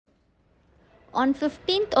On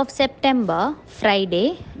 15th of September,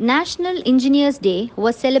 Friday, National Engineers Day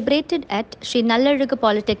was celebrated at Sri Nallarigga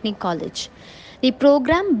Polytechnic College. The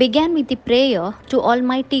program began with the prayer to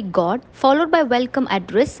Almighty God, followed by welcome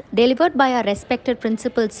address delivered by our respected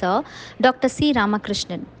Principal Sir, Dr. C.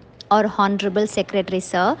 Ramakrishnan. Our Honorable Secretary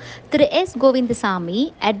Sir, Thiru S.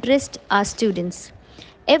 Govindasamy, addressed our students.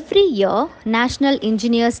 Every year, National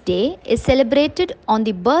Engineers Day is celebrated on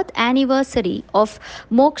the birth anniversary of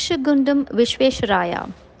Mokshagundam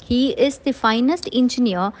Vishvesvaraya. He is the finest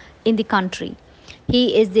engineer in the country.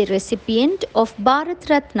 He is the recipient of Bharat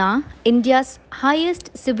Ratna, India's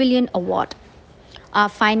highest civilian award. Our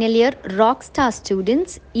final year rock star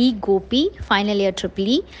students E. Gopi, final year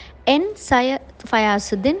EEE, N. Syed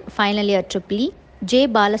Fayasuddin, final year EEE, J.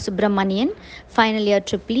 Balasubramanian, final year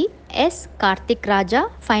EEE, S. Karthik Raja,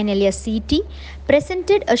 final year CT,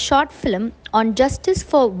 presented a short film on justice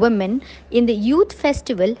for women in the Youth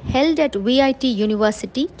Festival held at VIT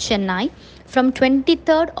University, Chennai from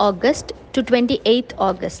 23rd August to 28th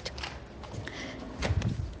August.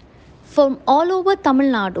 From all over Tamil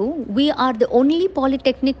Nadu, we are the only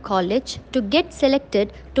polytechnic college to get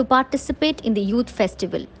selected to participate in the Youth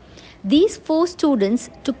Festival. These 4 students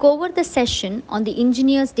took over the session on the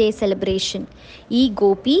Engineers Day celebration. E.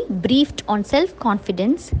 Gopi briefed on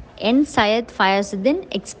self-confidence. N. Syed Fayasuddin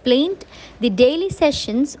explained the daily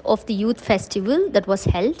sessions of the Youth Festival that was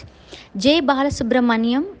held. J.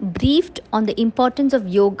 Balasubramaniam briefed on the importance of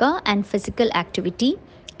yoga and physical activity.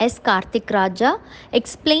 S. Karthik Raja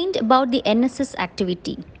explained about the NSS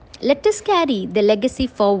activity. Let us carry the legacy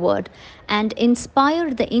forward and inspire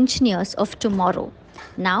the engineers of tomorrow.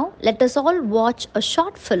 Now, let us all watch a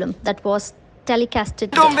short film that was telecasted.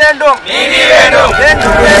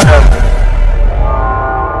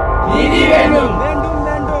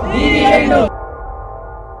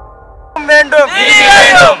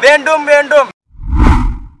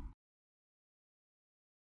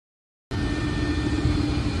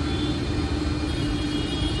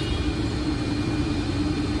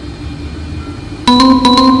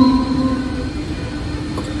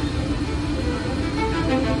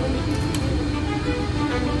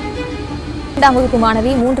 இரண்டாம் வகுப்பு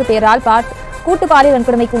மாணவி 3 பேரால் கூட்டு பாலியல்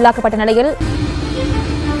வன்கொடுமைக்கு உள்ளாக்கப்பட்ட நிலையில்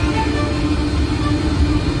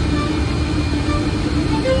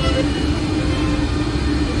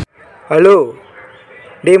hello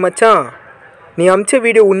டே மச்சான், நீ அமிச்ச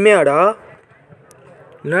video உண்மையாடா?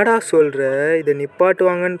 என்னடா சொல்கிற? இதை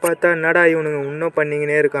நிப்பாட்டுவாங்கன்னு பார்த்தா என்னடா இவனுங்க இன்னும்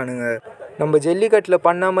பண்ணிங்கன்னே இருக்கானுங்க. நம்ம ஜல்லிக்கட்டில்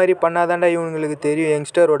பண்ண மாதிரி பண்ணாதான்டா இவனுங்களுக்கு தெரியும்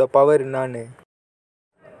யங்ஸ்டரோட பவர் என்னான்னு.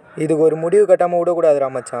 இதுக்கு ஒரு முடிவு கட்டாமல் விடக்கூடாதுடா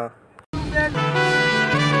மச்சான்.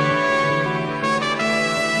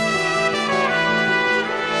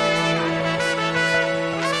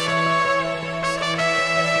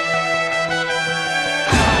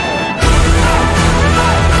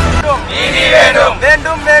 வேண்டும்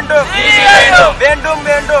வேண்டும் வேண்டும்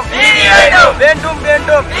வேண்டும் வேண்டும்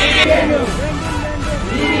வேண்டும்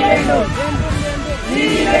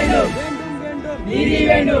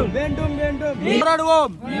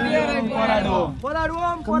போராடுவோம் போராடுவோம்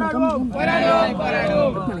போராடுவோம்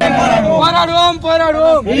போராடுவோம்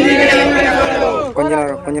போராடுவோம்.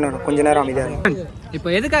 கொஞ்ச நேரம் அமைதியா. இப்போ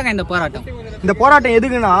எதுக்காக இந்த போராட்டம்? இந்த போராட்டம்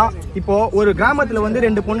எதுக்குன்னா, இப்போ ஒரு கிராமத்துல வந்து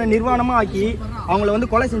 2 பொண்ணை நிர்வாணமா ஆக்கி அவங்கள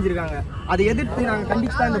வந்து கொலை செஞ்சிருக்காங்க. அதை எதிர்த்து நாங்க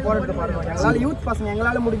கண்டிச்சு தான் இந்த போராட்டத்தை பாடுறோம். எங்களால யூத் பசங்க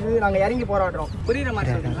எங்களால முடிஞ்சது நாங்க இறங்கி போராடுறோம். புரியுற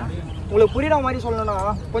மாதிரி சொல்லுங்க. உங்களுக்கு புரியுற மாதிரி சொல்லணும்னா,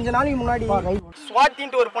 கொஞ்ச நாளைக்கு முன்னாடி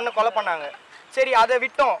ஸ்வாதின்ட்டு ஒரு பொண்ணை கொலை பண்ணாங்க. சரி, அதை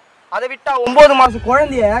விட்டோம். அதை விட்டா 9 மாசம்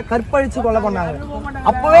குழந்தைய கற்பழிச்சு கொலை பண்ணாங்க.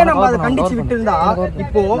 அப்பவே நம்ம அதை கண்டிச்சு விட்டு இருந்தா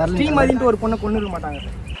இப்போ ஸ்ரீமதின்ட்டு ஒரு பொண்ணை கொண்டு இருக்க மாட்டாங்க.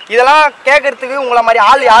 இதெல்லாம் கேட்கறதுக்கு உங்களை மாதிரி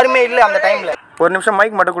ஆள் யாருமே இல்லை அந்த டைம்ல. ஒரு நிமிஷம்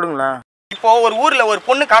மைக் மட்டும் கொடுங்களேன். இப்போ ஒரு ஊர்ல ஒரு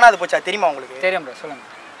பொண்ணு காணாது போச்சா, தெரியுமா உங்களுக்கு? தெரியும் ப்ரோ, சொல்லுங்க.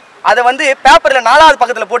 அதை வந்து பேப்பர்ல 4வது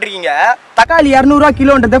பக்கத்துல போட்டிருக்கீங்க. தக்காளி 200 ரூபா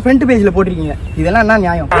கிலோன்றத ஃப்ரண்ட் பேஜ்ல போட்டிருக்கீங்க. இதெல்லாம் என்ன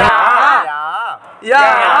நியாயம்?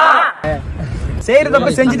 செய்யறதப்ப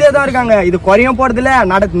செஞ்சுட்டே தான் இருக்காங்க. இது குறையும் போறது இல்ல,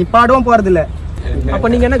 நிப்பாடவும் போறது இல்ல. அப்ப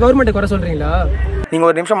நீங்க என்ன கவர்மெண்ட் குறை சொல்றீங்களா? நீங்க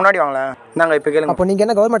ஒரு நிமிஷம் முன்னாடி வாங்களேன். நாங்க இப்ப கேளுங்க. அப்ப நீங்க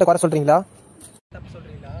என்ன கவர்மெண்ட் குறை சொல்றீங்களா?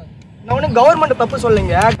 நான் ஒன்னும் கவர்மெண்ட் தப்பு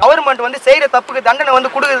சொல்லுங்க. கவர்மெண்ட் வந்து செய்யற தப்புக்கு தண்டனை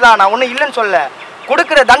வந்து கொடுக்குறதா, நான் ஒன்னும் இல்லைன்னு சொல்ல.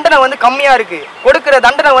 கொடுக்குற தண்டனை வந்து கம்மியா இருக்கு. கொடுக்குற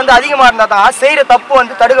தண்டனை வந்து அதிகமா இருந்தா தான் செய்யற தப்பு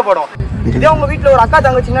வந்து தடுக்கப்படும். இதே உங்க வீட்டுல ஒரு அக்கா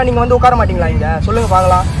தங்கச்சின்னா நீங்க வந்து உட்கார மாட்டீங்களா? இங்க சொல்லுங்க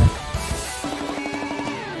பாக்கலாம்.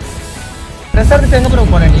 ரெசார்ட்டுக்கு எங்க ப்ரோ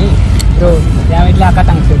போற நீ? ப்ரோ, என் வீட்டுல அக்கா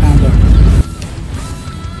தங்கச்சி இருக்காங்க ப்ரோ.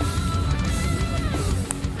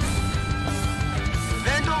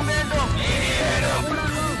 வேண்டும் வேண்டும்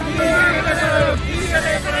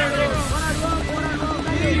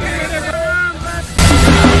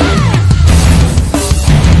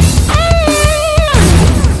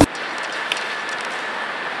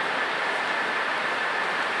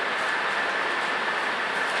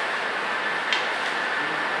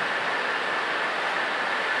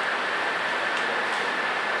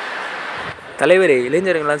தலைவரே,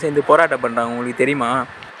 இளைஞர்கள்லாம் சேர்ந்து போராட்டம் பண்ணுறாங்க, உங்களுக்கு தெரியுமா?